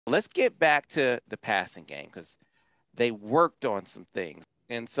Let's get back to the passing game because they worked on some things.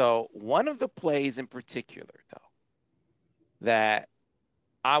 And so one of the plays in particular, though, that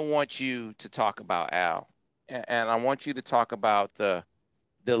I want you to talk about, Al, and I want you to talk about the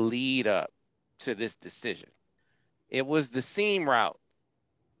lead up to this decision. It was the seam route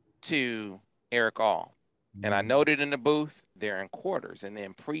to Eric All. And I noted in the booth, they're in quarters. And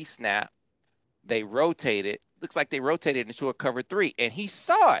then pre-snap, they rotated. Looks like they rotated into a cover three. And he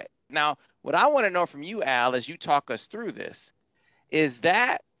saw it. Now, what I want to know from you, Al, as you talk us through this, is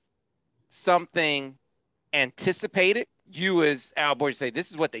that something anticipated? You, as Al Borges, say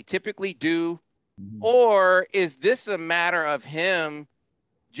this is what they typically do, or is this a matter of him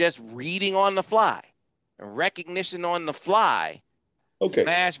just reading on the fly, recognition on the fly, Okay.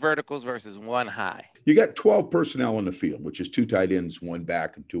 smash verticals versus one high? You got 12 personnel on the field, which is 2 tight ends, 1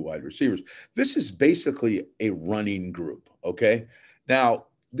 back, and 2 wide receivers. This is basically a running group, okay? Now,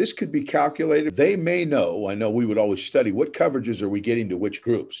 this could be calculated. They may know, I know we would always study what coverages are we getting to which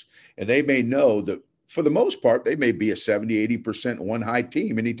groups. And they may know that for the most part, they may be a 70, 80% one high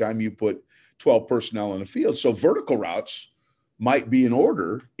team anytime you put 12 personnel on the field. So vertical routes might be in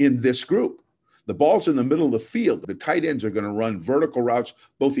order in this group. The ball's in the middle of the field. The tight ends are going to run vertical routes.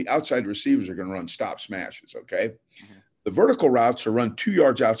 Both the outside receivers are going to run stop smashes, okay? Mm-hmm. The vertical routes are run 2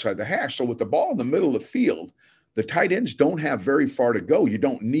 yards outside the hash. So with the ball in the middle of the field, the tight ends don't have very far to go. You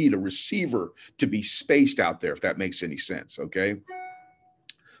don't need a receiver to be spaced out there, if that makes any sense, okay?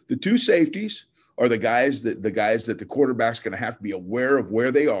 The 2 safeties are the guys that the quarterback's going to have to be aware of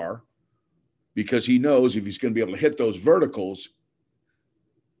where they are, because he knows if he's going to be able to hit those verticals,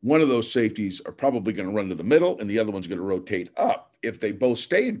 one of those safeties are probably going to run to the middle and the other one's going to rotate up. If they both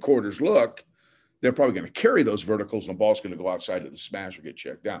stay in quarters look, they're probably going to carry those verticals and the ball's going to go outside of the smash or get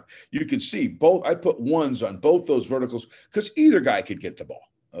checked down. You can see both. I put 1s on both those verticals because either guy could get the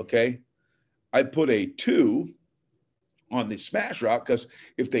ball, okay? I put a 2 on the smash route because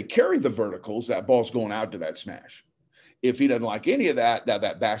if they carry the verticals, that ball's going out to that smash. If he doesn't like any of that,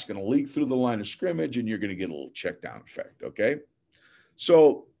 that back's going to leak through the line of scrimmage and you're going to get a little check down effect, okay?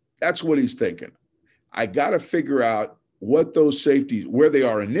 So that's what he's thinking. I got to figure out what those safeties, where they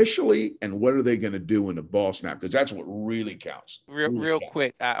are initially and what are they going to do in the ball snap, because that's what really counts. Real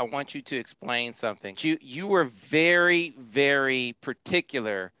quick, I want you to explain something. You were very, very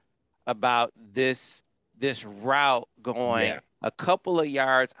particular about this route going a couple of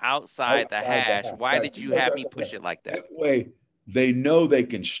yards outside the hash. Why did you have me push it like that? That way they know they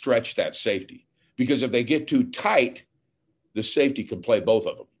can stretch that safety, because if they get too tight, the safety can play both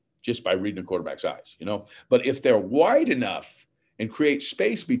of them just by reading the quarterback's eyes, you know. But if they're wide enough and create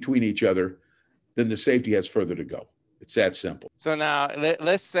space between each other, then the safety has further to go. It's that simple. So now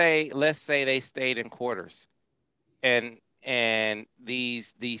let's say they stayed in quarters, and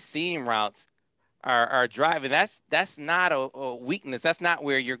these seam routes are driving. That's not a weakness. That's not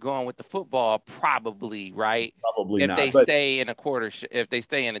where you're going with the football, probably, right? Probably if not. They stay in a quarter, if they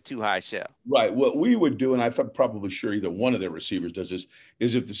stay in a 2 high shell. Right. What we would do, and I'm probably sure either one of their receivers does this,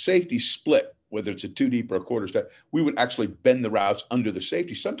 is if the safety split, whether it's a 2 deep or a quarter step, we would actually bend the routes under the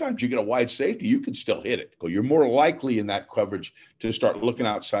safety. Sometimes you get a wide safety, you can still hit it. You're more likely in that coverage to start looking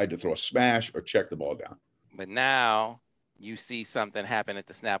outside to throw a smash or check the ball down. But now you see something happen at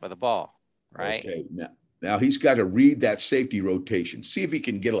the snap of the ball, right? Okay. Now he's got to read that safety rotation, see if he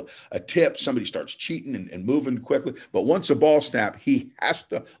can get a tip. Somebody starts cheating and moving quickly. But once the ball snap, he has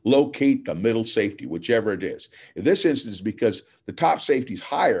to locate the middle safety, whichever it is. In this instance, because the top safety is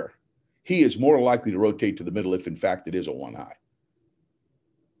higher, he is more likely to rotate to the middle if, in fact, it is a 1 high.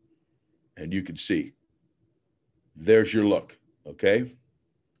 And you can see, there's your look, okay?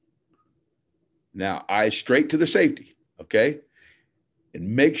 Now, eyes straight to the safety, okay?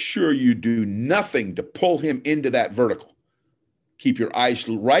 And make sure you do nothing to pull him into that vertical. Keep your eyes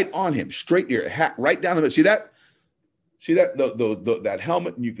right on him, straight near, right down the middle. See that? See that? That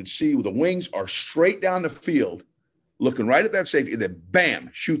helmet, and you can see the wings are straight down the field, looking right at that safety, and then bam,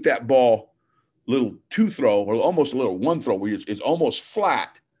 shoot that ball, little 2 throw, or almost a little 1 throw, where it's almost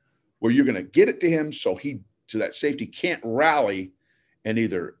flat, where you're going to get it to him so that safety can't rally and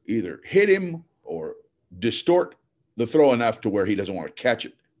either hit him or distort the throw enough to where he doesn't want to catch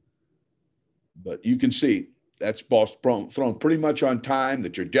it. But you can see that's ball thrown pretty much on time. The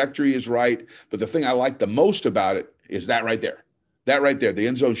trajectory is right. But the thing I like the most about it is that right there. That right there, the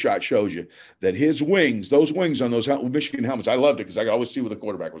end zone shot shows you that his wings, those wings on those Michigan helmets, I loved it because I could always see where the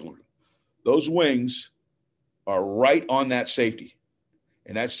quarterback was looking. Those wings are right on that safety.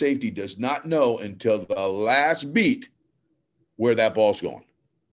 And that safety does not know until the last beat where that ball's going.